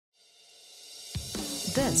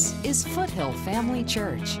This is Foothill Family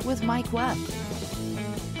Church with Mike Webb.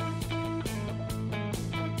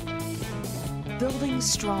 Building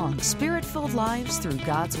strong, spirit-filled lives through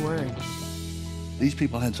God's Word. These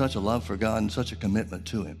people had such a love for God and such a commitment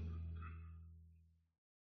to Him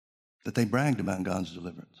that they bragged about God's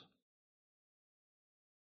deliverance.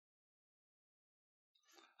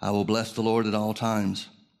 I will bless the Lord at all times.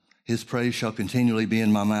 His praise shall continually be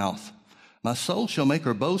in my mouth. My soul shall make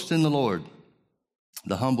her boast in the Lord.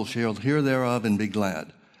 The humble shall hear thereof and be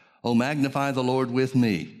glad. O magnify the Lord with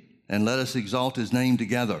me, and let us exalt his name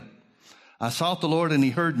together. I sought the Lord, and he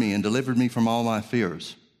heard me and delivered me from all my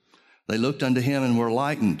fears. They looked unto him and were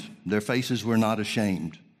lightened. Their faces were not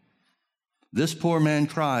ashamed. This poor man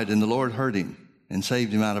cried, and the Lord heard him and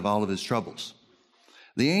saved him out of all of his troubles.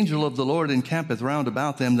 The angel of the Lord encampeth round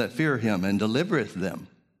about them that fear him, and delivereth them.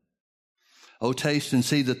 O taste and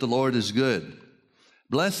see that the Lord is good.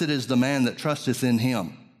 Blessed is the man that trusteth in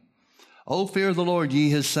him. O fear the Lord, ye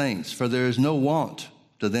his saints, for there is no want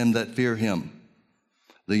to them that fear him.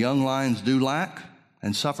 The young lions do lack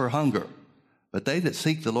and suffer hunger, but they that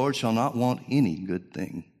seek the Lord shall not want any good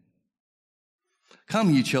thing.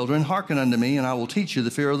 Come, ye children, hearken unto me, and I will teach you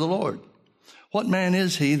the fear of the Lord. What man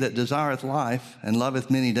is he that desireth life and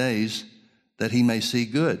loveth many days, that he may see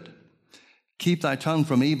good? Keep thy tongue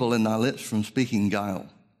from evil and thy lips from speaking guile.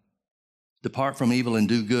 Depart from evil and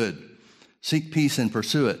do good. Seek peace and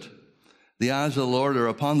pursue it. The eyes of the Lord are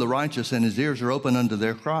upon the righteous, and his ears are open unto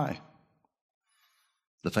their cry.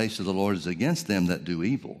 The face of the Lord is against them that do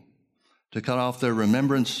evil, to cut off the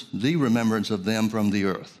remembrance of them from the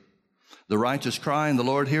earth. The righteous cry, and the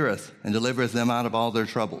Lord heareth, and delivereth them out of all their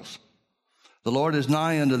troubles. The Lord is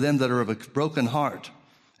nigh unto them that are of a broken heart,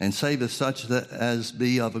 and saveth such as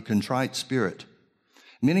be of a contrite spirit.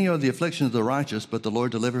 Many are the afflictions of the righteous, but the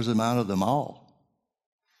Lord delivers them out of them all.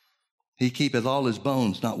 He keepeth all his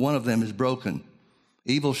bones, not one of them is broken.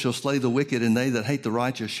 Evil shall slay the wicked, and they that hate the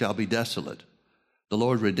righteous shall be desolate. The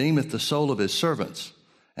Lord redeemeth the soul of his servants,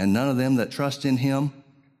 and none of them that trust in him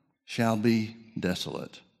shall be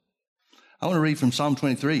desolate. I want to read from Psalm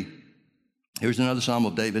 23. Here's another Psalm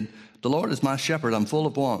of David. The Lord is my shepherd, I'm full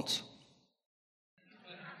of wants.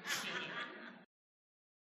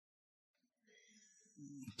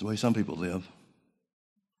 The way some people live.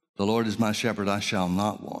 The Lord is my shepherd, I shall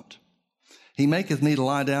not want. He maketh me to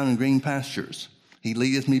lie down in green pastures. He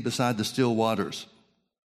leadeth me beside the still waters.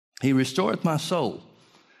 He restoreth my soul.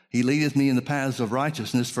 He leadeth me in the paths of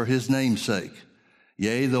righteousness for his name's sake.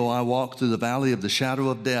 Yea, though I walk through the valley of the shadow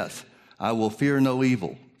of death, I will fear no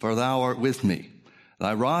evil, for thou art with me.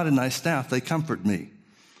 Thy rod and thy staff, they comfort me.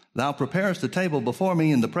 Thou preparest a table before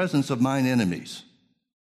me in the presence of mine enemies.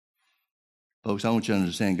 Folks, I want you to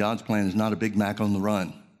understand, God's plan is not a Big Mac on the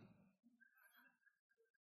run,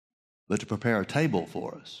 but to prepare a table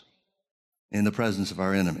for us in the presence of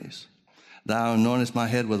our enemies. Thou anointest my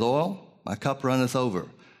head with oil, my cup runneth over.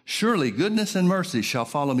 Surely goodness and mercy shall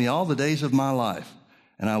follow me all the days of my life,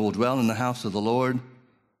 and I will dwell in the house of the Lord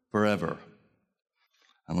forever.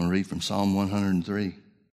 I'm going to read from Psalm 103.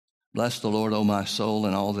 Bless the Lord, O my soul,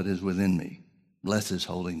 and all that is within me. Bless his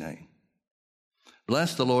holy name.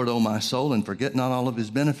 Bless the Lord, O my soul, and forget not all of his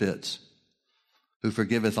benefits, who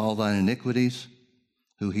forgiveth all thine iniquities,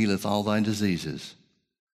 who healeth all thy diseases,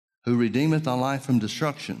 who redeemeth thy life from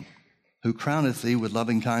destruction, who crowneth thee with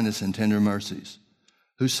loving kindness and tender mercies,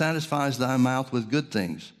 who satisfies thy mouth with good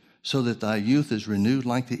things, so that thy youth is renewed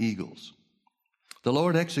like the eagles. The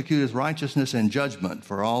Lord executeth righteousness and judgment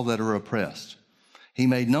for all that are oppressed. He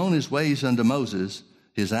made known his ways unto Moses,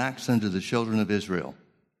 his acts unto the children of Israel.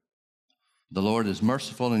 The Lord is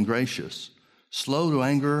merciful and gracious, slow to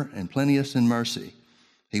anger and plenteous in mercy.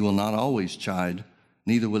 He will not always chide,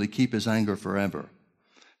 neither will he keep his anger forever.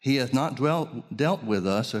 He hath not dealt with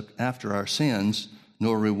us after our sins,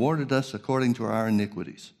 nor rewarded us according to our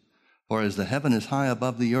iniquities. For as the heaven is high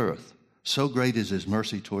above the earth, so great is his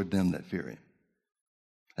mercy toward them that fear him.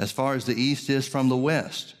 As far as the east is from the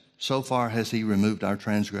west, so far has he removed our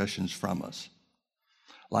transgressions from us.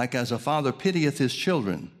 Like as a father pitieth his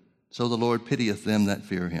children, so the Lord pitieth them that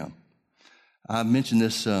fear him. I mentioned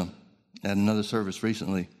this at another service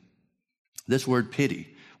recently. This word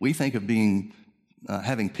pity, we think of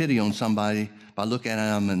having pity on somebody by looking at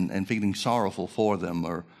them and feeling sorrowful for them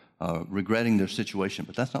or regretting their situation.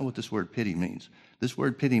 But that's not what this word pity means. This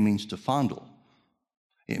word pity means to fondle.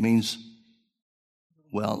 It means,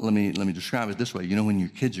 well, let me describe it this way. You know, when your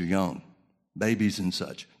kids are young, babies and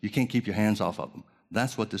such, you can't keep your hands off of them.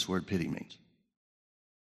 That's what this word pity means.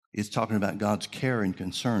 It's talking about God's care and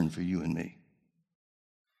concern for you and me.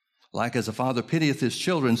 Like as a father pitieth his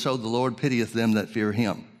children, so the Lord pitieth them that fear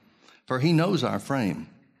him. For he knows our frame.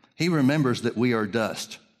 He remembers that we are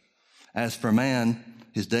dust. As for man,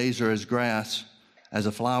 his days are as grass, as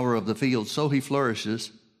a flower of the field, so he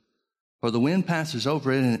flourishes. For the wind passes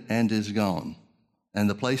over it and is gone, and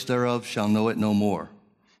the place thereof shall know it no more.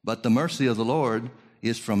 But the mercy of the Lord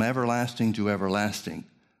is from everlasting to everlasting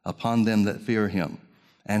upon them that fear him,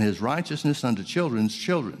 and his righteousness unto children's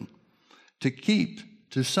children,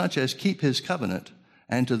 to such as keep his covenant,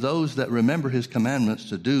 and to those that remember his commandments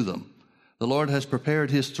to do them. The Lord has prepared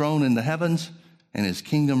his throne in the heavens, and his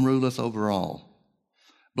kingdom ruleth over all.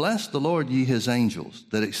 Bless the Lord, ye his angels,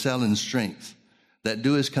 that excel in strength, that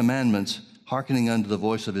do his commandments, hearkening unto the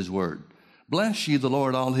voice of his word. Bless ye the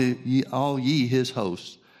Lord, all ye his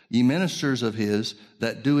hosts, ye ministers of his,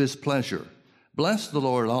 that do his pleasure. Bless the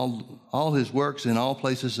Lord, all his works in all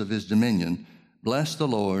places of his dominion. Bless the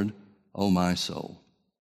Lord, O my soul.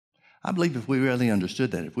 I believe if we really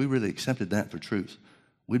understood that, if we really accepted that for truth,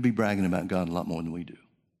 we'd be bragging about God a lot more than we do.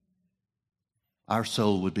 Our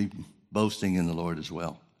soul would be boasting in the Lord as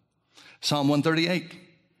well. Psalm 138.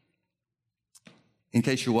 In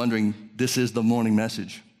case you're wondering, this is the morning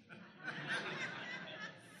message.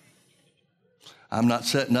 I'm not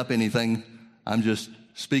setting up anything. I'm just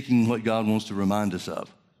speaking what God wants to remind us of.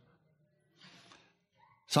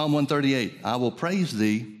 Psalm 138, I will praise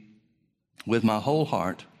thee with my whole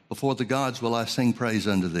heart. Before the gods will I sing praise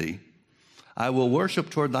unto thee. I will worship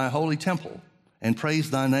toward thy holy temple and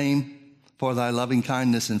praise thy name for thy loving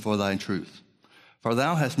kindness and for thy truth. For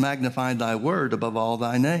thou hast magnified thy word above all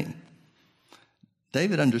thy name.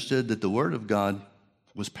 David understood that the word of God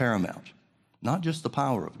was paramount, not just the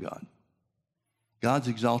power of God. God's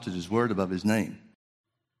exalted his word above his name.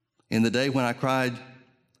 In the day when I cried,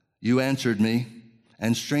 you answered me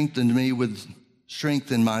and strengthened me with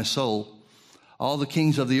strength in my soul. All the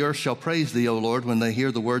kings of the earth shall praise thee, O Lord, when they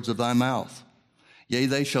hear the words of thy mouth. Yea,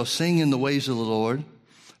 they shall sing in the ways of the Lord,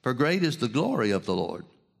 for great is the glory of the Lord.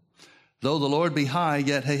 Though the Lord be high,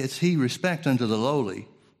 yet has he respect unto the lowly,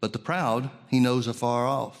 but the proud he knows afar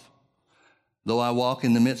off. Though I walk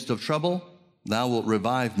in the midst of trouble, thou wilt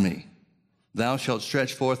revive me. Thou shalt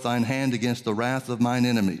stretch forth thine hand against the wrath of mine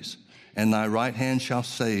enemies, and thy right hand shall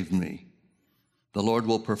save me. The Lord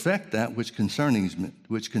will perfect that which concerns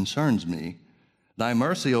me. Thy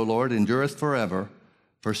mercy, O Lord, endureth forever.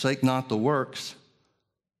 Forsake not the works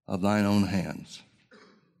of thine own hands.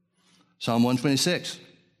 Psalm 126.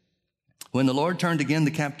 When the Lord turned again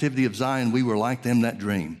the captivity of Zion, we were like them that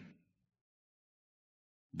dream.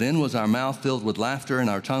 Then was our mouth filled with laughter and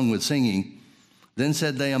our tongue with singing. Then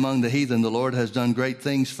said they among the heathen, the Lord has done great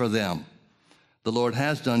things for them. The Lord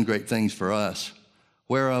has done great things for us,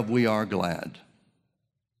 whereof we are glad.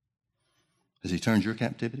 Has he turned your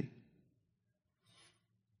captivity?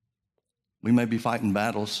 We may be fighting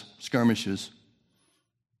battles, skirmishes,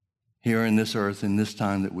 here in this earth, in this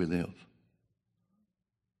time that we live.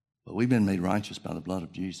 But we've been made righteous by the blood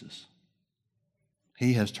of Jesus.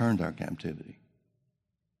 He has turned our captivity.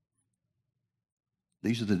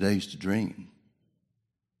 These are the days to dream.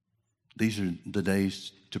 These are the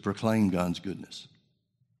days to proclaim God's goodness.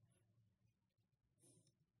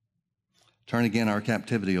 Turn again our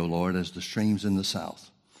captivity, O Lord, as the streams in the south.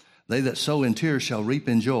 They that sow in tears shall reap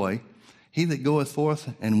in joy. He that goeth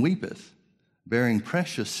forth and weepeth, bearing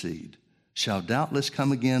precious seed, shall doubtless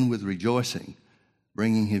come again with rejoicing,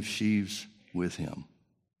 bringing his sheaves with him.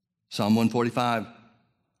 Psalm 145,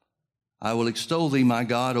 I will extol thee, my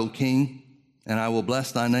God, O King, and I will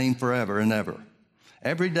bless thy name forever and ever.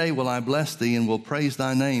 Every day will I bless thee and will praise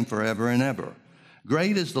thy name forever and ever.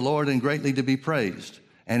 Great is the Lord and greatly to be praised,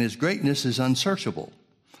 and his greatness is unsearchable.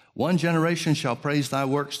 One generation shall praise thy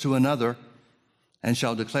works to another, and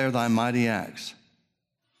shall declare thy mighty acts.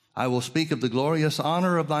 I will speak of the glorious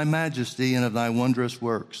honor of thy majesty and of thy wondrous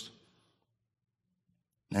works.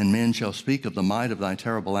 And men shall speak of the might of thy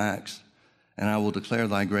terrible acts, and I will declare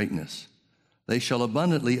thy greatness. They shall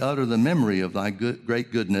abundantly utter the memory of thy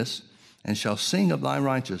great goodness, and shall sing of thy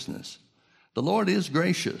righteousness. The Lord is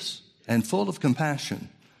gracious and full of compassion,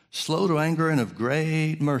 slow to anger and of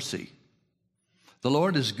great mercy. The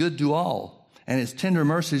Lord is good to all, and his tender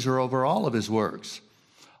mercies are over all of his works.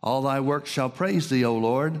 All thy works shall praise thee, O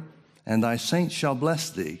Lord, and thy saints shall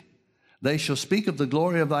bless thee. They shall speak of the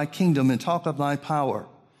glory of thy kingdom and talk of thy power,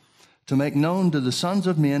 to make known to the sons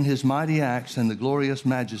of men his mighty acts and the glorious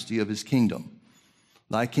majesty of his kingdom.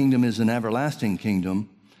 Thy kingdom is an everlasting kingdom,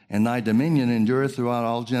 and thy dominion endureth throughout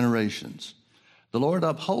all generations. The Lord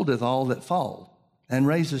upholdeth all that fall, and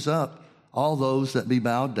raises up all those that be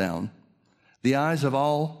bowed down. The eyes of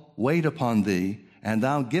all wait upon thee, and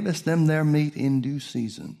thou givest them their meat in due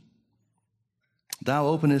season. Thou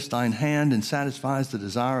openest thine hand and satisfies the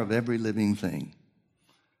desire of every living thing.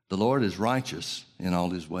 The Lord is righteous in all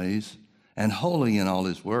his ways and holy in all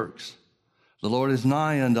his works. The Lord is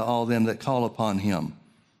nigh unto all them that call upon him,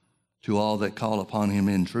 to all that call upon him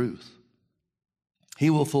in truth. He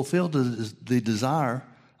will fulfill the desire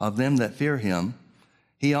of them that fear him.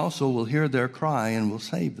 He also will hear their cry and will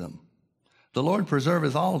save them. The Lord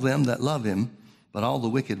preserveth all them that love him, but all the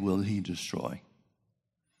wicked will he destroy.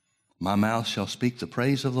 My mouth shall speak the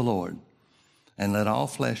praise of the Lord, and let all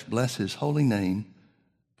flesh bless his holy name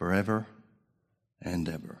forever and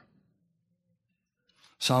ever.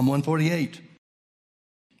 Psalm 148.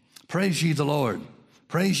 Praise ye the Lord.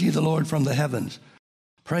 Praise ye the Lord from the heavens.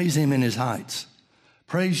 Praise him in his heights.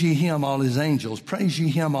 Praise ye him, all his angels. Praise ye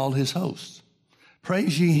him, all his hosts.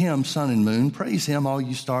 Praise ye him, sun and moon. Praise him, all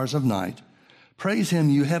you stars of night. Praise him,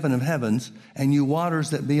 you heaven of heavens, and you waters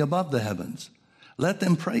that be above the heavens. Let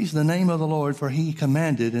them praise the name of the Lord, for he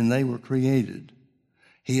commanded, and they were created.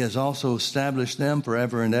 He has also established them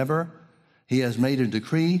forever and ever. He has made a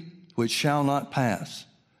decree which shall not pass.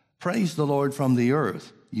 Praise the Lord from the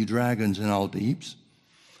earth, you dragons in all deeps.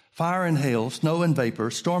 Fire and hail, snow and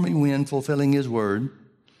vapor, stormy wind fulfilling his word.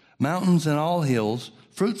 Mountains and all hills,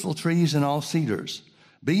 fruitful trees and all cedars.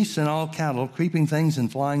 Beasts and all cattle, creeping things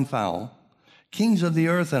and flying fowl. Kings of the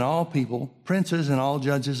earth and all people, princes and all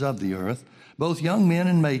judges of the earth. Both young men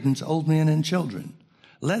and maidens, old men and children.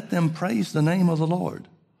 Let them praise the name of the Lord,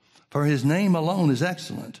 for his name alone is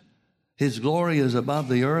excellent. His glory is above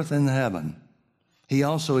the earth and the heaven. He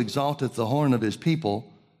also exalteth the horn of his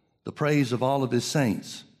people, the praise of all of his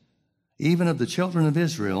saints, even of the children of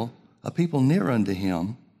Israel, a people near unto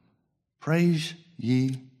him. Praise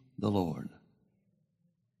ye the Lord.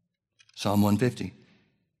 Psalm 150.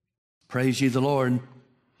 Praise ye the Lord.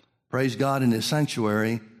 Praise God in his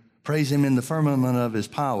sanctuary. Praise him in the firmament of his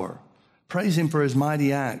power. Praise him for his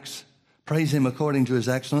mighty acts. Praise him according to his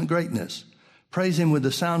excellent greatness. Praise him with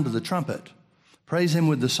the sound of the trumpet. Praise him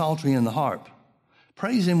with the psaltery and the harp.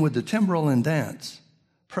 Praise him with the timbrel and dance.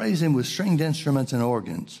 Praise him with stringed instruments and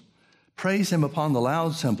organs. Praise him upon the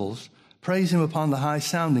loud cymbals. Praise him upon the high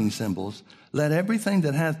sounding cymbals. Let everything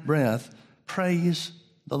that hath breath praise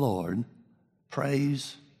the Lord.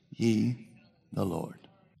 Praise ye the Lord.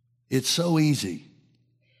 It's so easy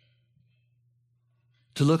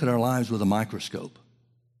to look at our lives with a microscope.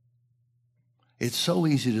 It's so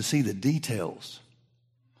easy to see the details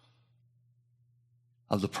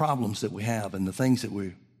of the problems that we have and the things that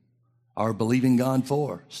we are believing God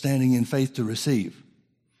for, standing in faith to receive,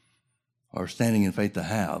 or standing in faith to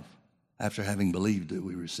have after having believed that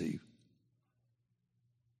we receive.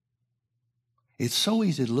 It's so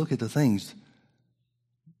easy to look at the things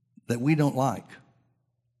that we don't like,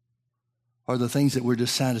 or the things that we're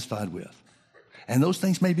dissatisfied with. And those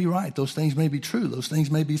things may be right. Those things may be true. Those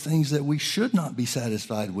things may be things that we should not be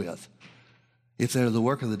satisfied with if they're the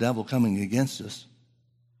work of the devil coming against us,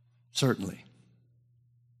 certainly.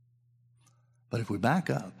 But if we back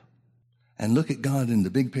up and look at God in the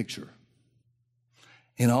big picture,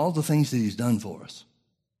 in all the things that he's done for us,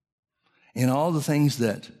 in all the things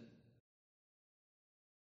that,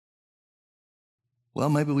 well,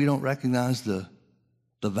 maybe we don't recognize the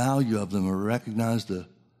value of them or recognize the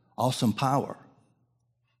awesome power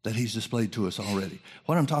that he's displayed to us already.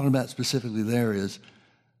 What I'm talking about specifically there is,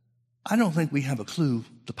 I don't think we have a clue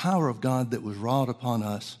the power of God that was wrought upon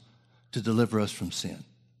us to deliver us from sin.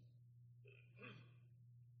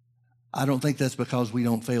 I don't think that's because we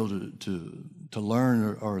don't fail to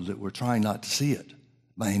learn or that we're trying not to see it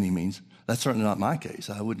by any means. That's certainly not my case.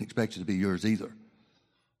 I wouldn't expect it to be yours either.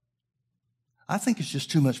 I think it's just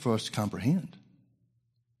too much for us to comprehend.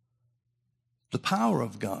 The power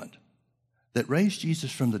of God that raised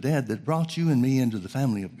Jesus from the dead, that brought you and me into the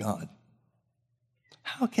family of God.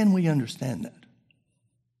 How can we understand that?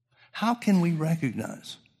 How can we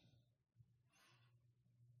recognize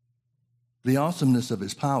the awesomeness of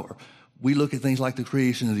his power? We look at things like the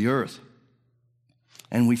creation of the earth,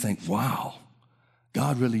 and we think, wow,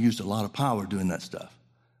 God really used a lot of power doing that stuff.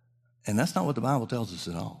 And that's not what the Bible tells us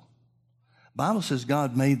at all. The Bible says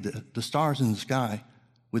God made the stars in the sky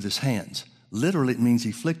with his hands. Literally, it means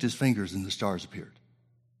he flicked his fingers and the stars appeared.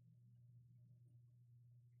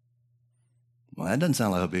 Well, that doesn't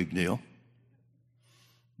sound like a big deal,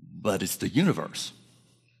 but it's the universe.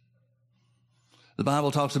 The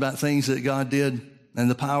Bible talks about things that God did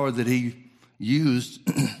and the power that he used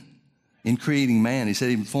in creating man. He said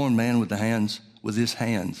he formed man with his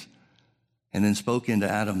hands, and then spoke into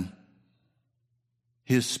Adam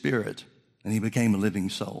his spirit, and he became a living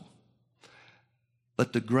soul.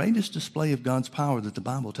 But the greatest display of God's power that the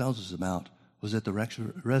Bible tells us about was at the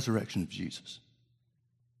resurrection of Jesus.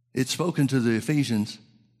 It's spoken to the Ephesians,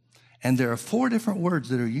 and there are 4 different words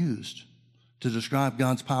that are used to describe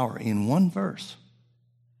God's power in one verse,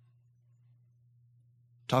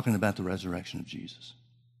 talking about the resurrection of Jesus.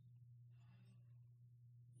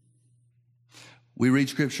 We read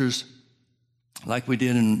scriptures like we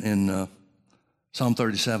did in Psalm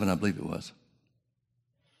 37, I believe it was,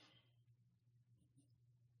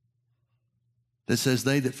 that says,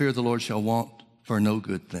 they that fear the Lord shall want for no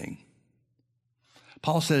good thing.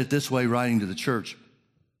 Paul said it this way, writing to the church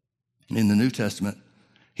in the New Testament.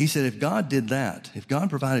 He said, if God did that, if God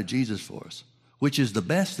provided Jesus for us, which is the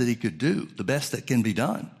best that he could do, the best that can be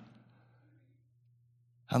done,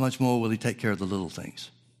 how much more will he take care of the little things?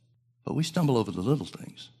 But we stumble over the little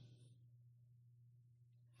things.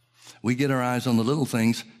 We get our eyes on the little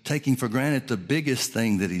things, taking for granted the biggest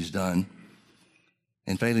thing that he's done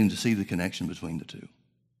and failing to see the connection between the two.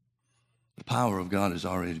 The power of God has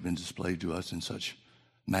already been displayed to us in such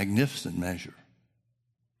magnificent measure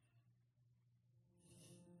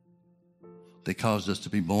that caused us to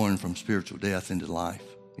be born from spiritual death into life,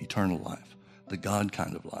 eternal life, the God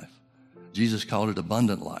kind of life. Jesus called it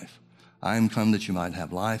abundant life. I am come that you might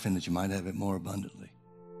have life and that you might have it more abundantly.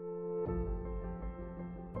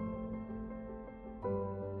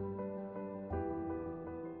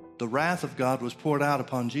 The wrath of God was poured out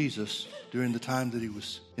upon Jesus during the time that he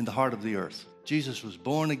was in the heart of the earth. Jesus was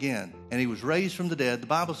born again, and he was raised from the dead. The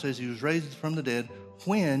Bible says he was raised from the dead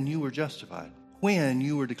when you were justified, when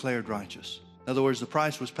you were declared righteous. In other words, the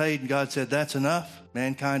price was paid, and God said, that's enough.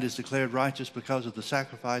 Mankind is declared righteous because of the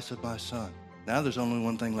sacrifice of my Son. Now there's only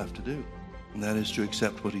one thing left to do, and that is to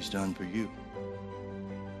accept what he's done for you.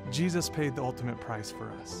 Jesus paid the ultimate price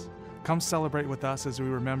for us. Come celebrate with us as we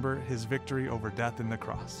remember his victory over death in the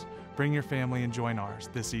cross. Bring your family and join ours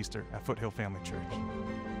this Easter at Foothill Family Church.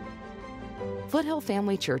 Foothill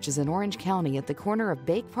Family Church is in Orange County at the corner of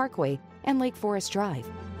Bake Parkway and Lake Forest Drive.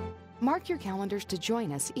 Mark your calendars to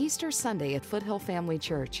join us Easter Sunday at Foothill Family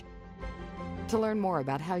Church. To learn more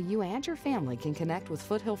about how you and your family can connect with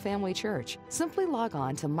Foothill Family Church, simply log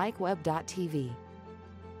on to mikeweb.tv.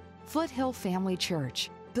 Foothill Family Church,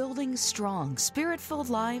 building strong, spirit-filled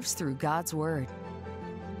lives through God's Word.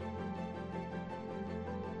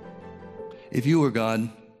 If you were God,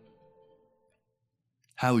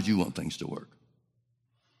 how would you want things to work?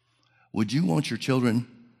 Would you want your children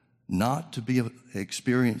not to be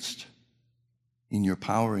experienced in your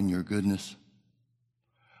power and your goodness?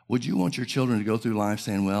 Would you want your children to go through life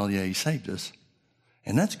saying, well, yeah, he saved us,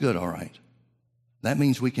 and that's good, all right. That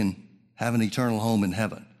means we can have an eternal home in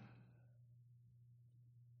heaven.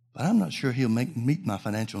 But I'm not sure he'll meet my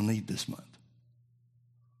financial need this month.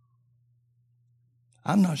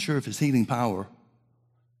 I'm not sure if his healing power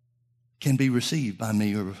can be received by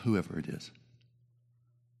me or whoever it is.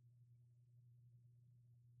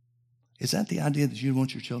 Is that the idea that you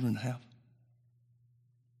want your children to have?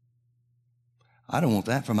 I don't want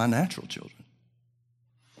that for my natural children.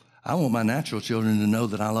 I want my natural children to know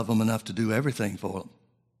that I love them enough to do everything for them.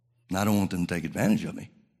 And I don't want them to take advantage of me.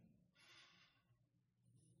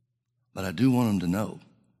 But I do want them to know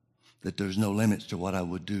that there's no limits to what I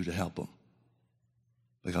would do to help them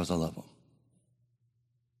because I love them.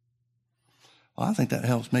 Well, I think that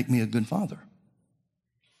helps make me a good father.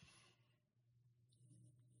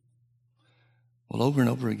 Well, over and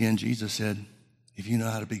over again, Jesus said, if you know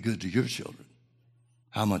how to be good to your children,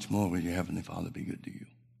 how much more will your Heavenly Father be good to you?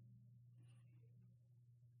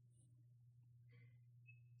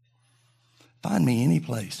 Find me any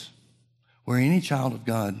place where any child of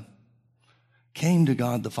God came to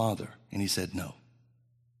God the Father and he said no.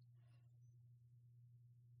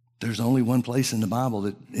 There's only one place in the Bible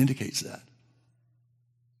that indicates that.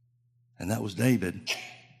 And that was David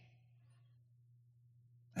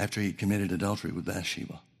after he committed adultery with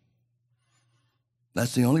Bathsheba.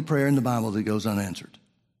 That's the only prayer in the Bible that goes unanswered.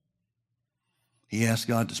 He asked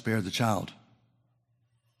God to spare the child,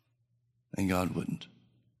 and God wouldn't.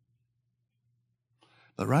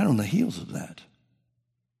 But right on the heels of that,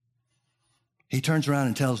 he turns around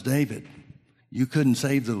and tells David, you couldn't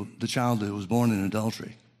save the child that was born in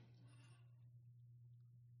adultery.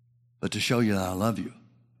 But to show you that I love you,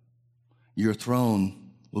 your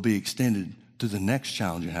throne will be extended to the next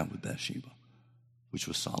child you have with Bathsheba, which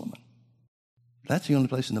was Solomon. That's the only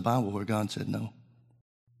place in the Bible where God said no.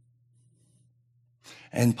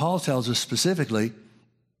 And Paul tells us specifically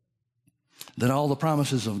that all the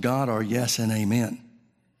promises of God are yes and amen.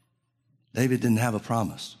 David didn't have a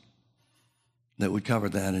promise that would cover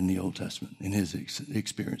that in the Old Testament, in his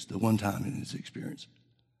experience, the one time in his experience.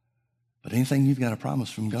 But anything you've got a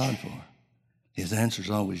promise from God for, his answer is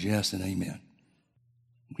always yes and amen.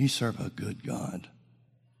 We serve a good God.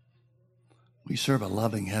 We serve a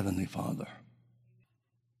loving Heavenly Father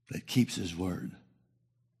that keeps His word,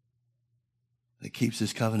 that keeps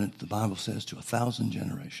His covenant, the Bible says, to 1,000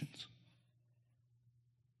 generations.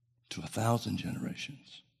 To 1,000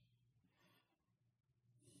 generations.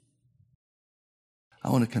 I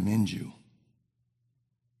want to commend you.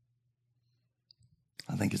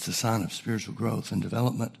 I think it's a sign of spiritual growth and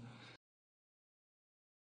development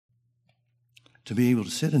to be able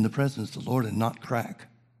to sit in the presence of the Lord and not crack.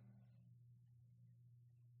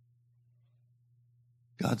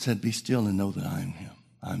 God said, be still and know that I am Him.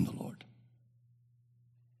 I am the Lord.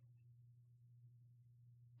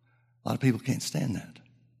 A lot of people can't stand that.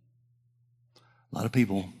 A lot of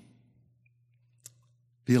people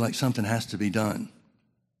feel like something has to be done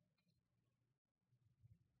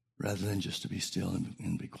rather than just to be still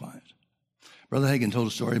and be quiet. Brother Hagin told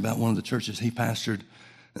a story about one of the churches he pastored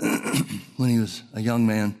when he was a young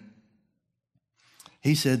man.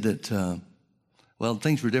 He said that,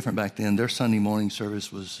 things were different back then. Their Sunday morning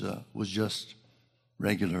service was just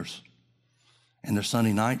regulars. And their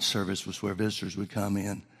Sunday night service was where visitors would come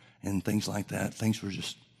in and things like that. Things were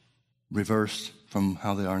just reversed from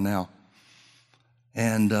how they are now.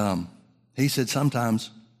 And he said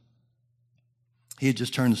sometimes he had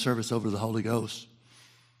just turned the service over to the Holy Ghost,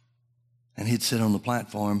 and he'd sit on the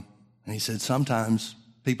platform, and he said sometimes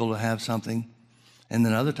people would have something, and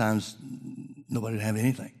then other times nobody would have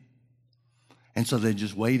anything. And so they'd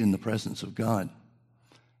just wait in the presence of God.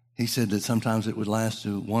 He said that sometimes it would last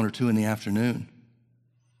to 1 or 2 in the afternoon.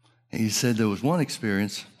 He said there was one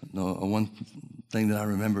experience, one thing that I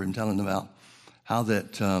remember him telling about, how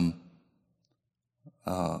that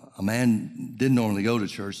a man didn't normally go to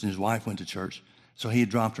church, and his wife went to church, so he had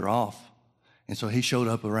dropped her off. And so he showed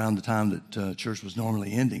up around the time that church was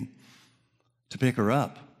normally ending to pick her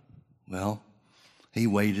up. Well, he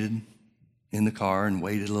waited in the car and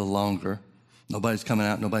waited a little longer. Nobody's coming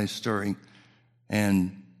out, nobody's stirring,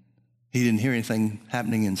 and he didn't hear anything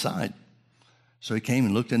happening inside. So he came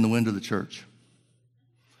and looked in the window of the church,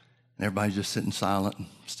 and everybody's just sitting silent and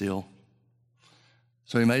still.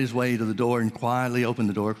 So he made his way to the door and quietly opened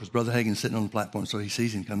the door because Brother Hagin's sitting on the platform, so he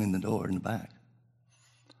sees him come in the door in the back.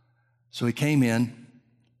 So he came in,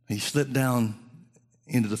 he slipped down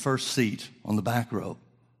into the first seat on the back row,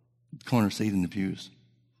 the corner seat in the pews,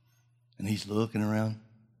 and he's looking around.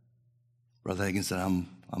 Brother Hagin said,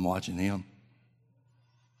 I'm watching him.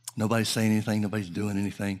 Nobody's saying anything, nobody's doing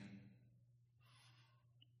anything.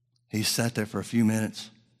 He sat there for a few minutes.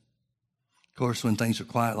 Of course, when things are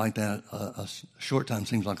quiet like that, a short time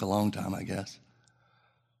seems like a long time, I guess.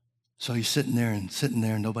 So he's sitting there,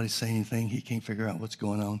 and nobody's saying anything. He can't figure out what's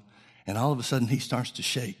going on. And all of a sudden, he starts to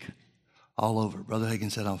shake all over. Brother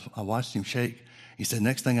Hagin said, I watched him shake. He said,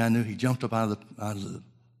 next thing I knew, he jumped up out of the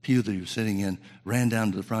pew that he was sitting in, ran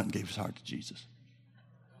down to the front, and gave his heart to Jesus.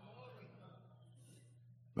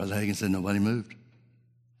 Brother Hagin said, nobody moved.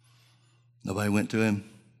 Nobody went to him.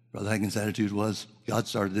 Brother Hagin's attitude was, God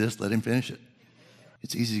started this, let him finish it.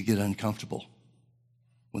 It's easy to get uncomfortable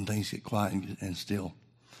when things get quiet and still.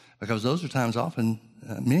 Because those are times often,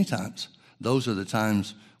 many times, those are the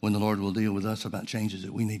times when the Lord will deal with us about changes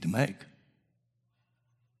that we need to make.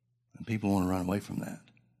 And people want to run away from that.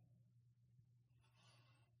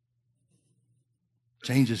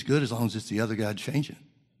 Change is good as long as it's the other guy changing.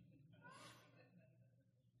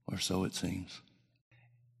 Or so it seems.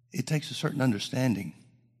 It takes a certain understanding.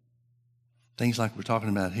 Things like we're talking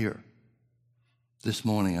about here. This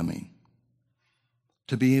morning,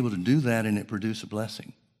 to be able to do that and it produce a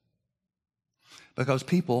blessing. Because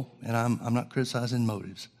people, and I'm not criticizing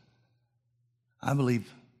motives, I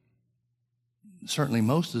believe certainly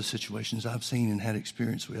most of the situations I've seen and had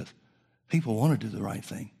experience with, people want to do the right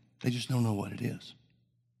thing. They just don't know what it is.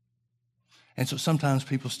 And so sometimes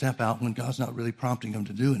people step out when God's not really prompting them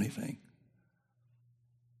to do anything.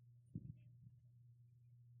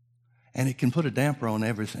 And it can put a damper on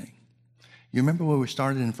everything. You remember where we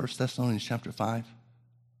started in 1 Thessalonians chapter 5?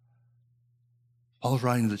 Paul's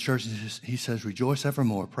writing to the church, he says, rejoice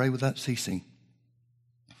evermore, pray without ceasing,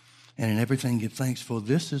 and in everything give thanks, for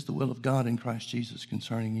this is the will of God in Christ Jesus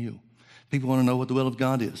concerning you. People want to know what the will of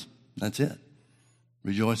God is. That's it.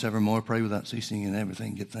 Rejoice evermore, pray without ceasing, and in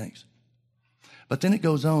everything give thanks. But then it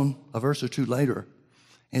goes on a verse or two later,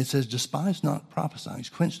 and it says, despise not prophesying,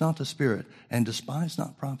 quench not the spirit, and despise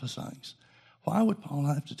not prophesying. Why would Paul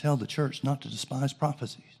have to tell the church not to despise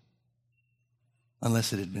prophecies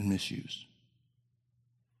unless it had been misused?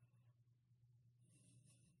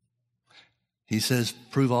 He says,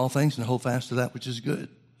 prove all things and hold fast to that which is good.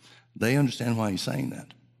 They understand why he's saying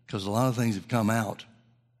that, because a lot of things have come out.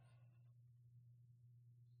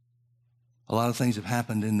 A lot of things have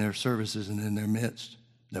happened in their services and in their midst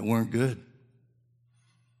that weren't good.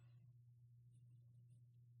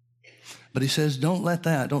 But he says, don't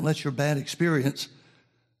let your bad experience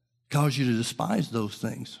cause you to despise those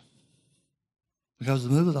things. Because the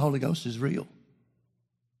move of the Holy Ghost is real.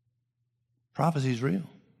 Prophecy is real.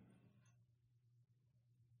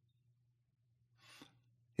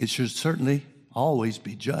 It should certainly always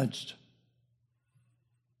be judged.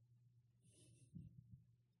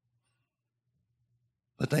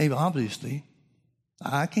 But they've obviously,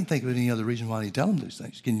 I can't think of any other reason why they tell them these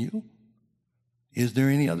things. Can you? Is there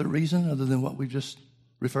any other reason other than what we've just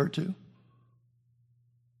referred to?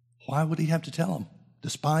 Why would he have to tell them?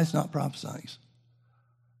 Despise not prophesying.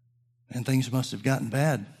 And things must have gotten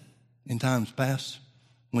bad in times past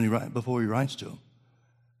before he writes to them.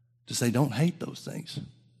 To say, don't hate those things.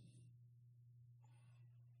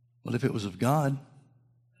 Well, if it was of God,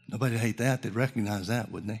 nobody would hate that. They'd recognize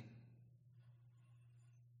that, wouldn't they?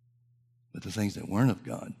 But the things that weren't of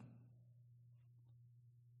God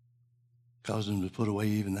caused them to put away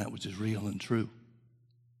even that which is real and true.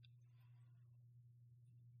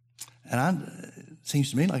 And it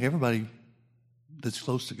seems to me like everybody that's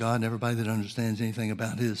close to God and everybody that understands anything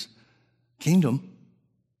about his kingdom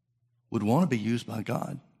would want to be used by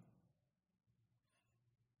God.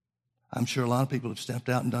 I'm sure a lot of people have stepped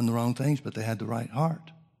out and done the wrong things, but they had the right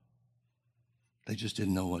heart. They just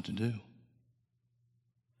didn't know what to do.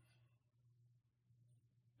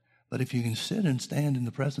 But if you can sit and stand in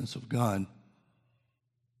the presence of God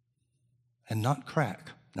and not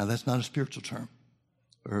crack, now that's not a spiritual term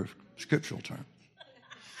or a scriptural term,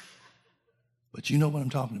 but you know what I'm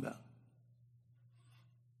talking about.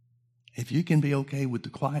 If you can be okay with the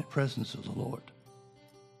quiet presence of the Lord,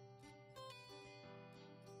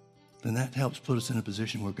 then that helps put us in a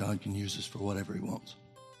position where God can use us for whatever he wants.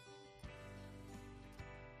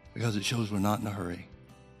 Because it shows we're not in a hurry.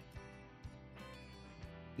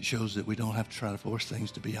 It shows that we don't have to try to force things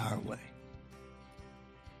to be our way.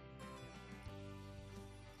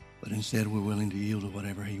 But instead, we're willing to yield to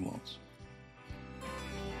whatever he wants.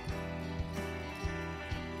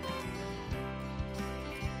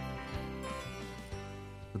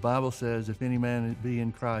 The Bible says, if any man be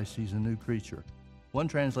in Christ, he's a new creature. One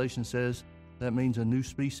translation says that means a new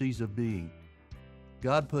species of being.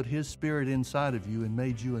 God put his spirit inside of you and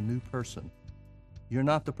made you a new person. You're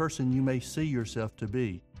not the person you may see yourself to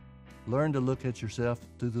be. Learn to look at yourself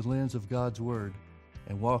through the lens of God's Word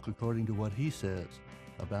and walk according to what he says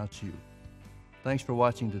about you. Thanks for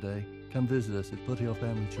watching today. Come visit us at Foothill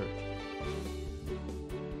Family Church.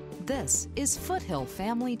 This is Foothill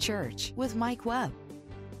Family Church with Mike Webb.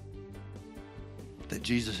 That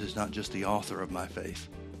Jesus is not just the author of my faith.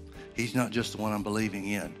 He's not just the one I'm believing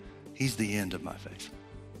in. He's the end of my faith.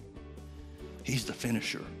 He's the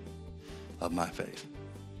finisher of my faith.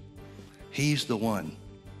 He's the one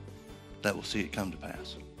that will see it come to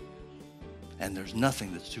pass. And there's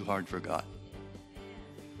nothing that's too hard for God.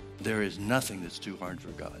 There is nothing that's too hard for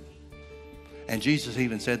God. And Jesus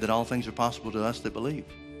even said that all things are possible to us that believe.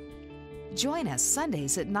 Join us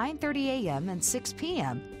Sundays at 9:30 a.m. and 6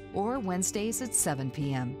 p.m. or Wednesdays at 7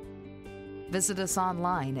 p.m. Visit us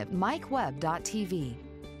online at mikewebb.tv.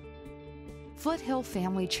 Foothill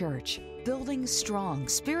Family Church, building strong,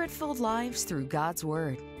 spirit-filled lives through God's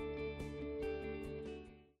Word.